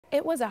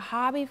It was a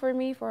hobby for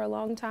me for a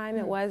long time.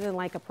 It wasn't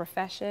like a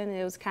profession.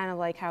 It was kind of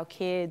like how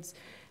kids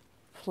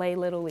play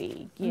Little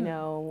League, you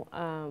know,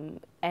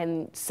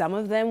 and some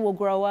of them will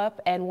grow up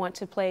and want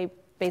to play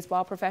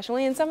baseball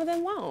professionally and some of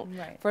them won't.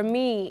 Right. For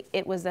me,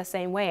 it was the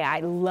same way.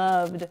 I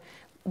loved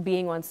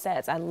being on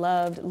sets. I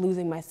loved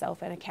losing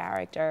myself in a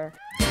character.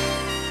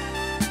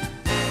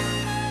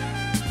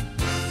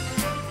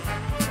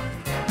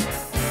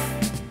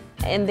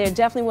 And there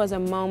definitely was a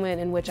moment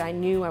in which I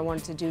knew I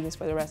wanted to do this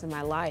for the rest of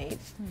my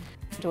life.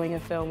 Doing a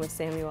film with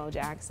Samuel L.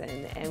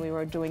 Jackson, and we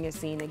were doing a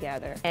scene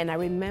together. And I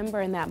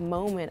remember in that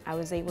moment, I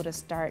was able to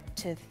start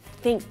to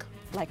think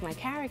like my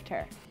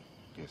character.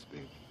 Yes,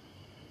 baby.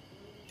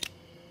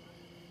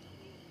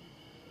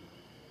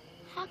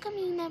 How come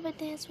you never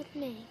dance with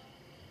me?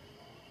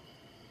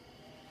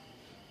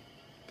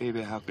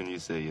 Baby, how can you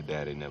say your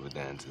daddy never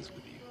dances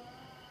with you?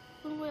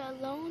 When we're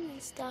alone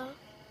and stuff,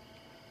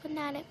 but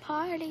not at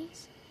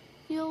parties.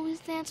 You always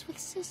dance with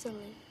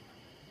Cicely.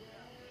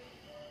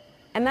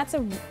 And that's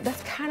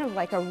kind of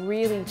like a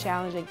really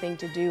challenging thing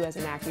to do as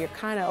an actor. You're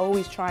kind of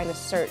always trying to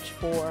search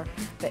for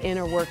the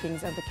inner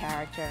workings of the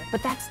character.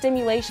 But that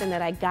stimulation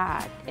that I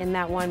got in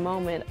that one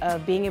moment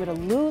of being able to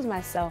lose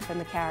myself in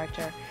the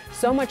character,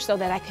 so much so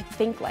that I could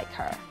think like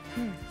her,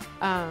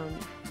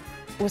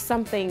 was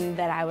something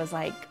that I was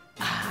like,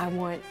 I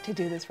want to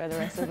do this for the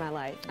rest of my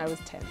life. I was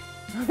 10.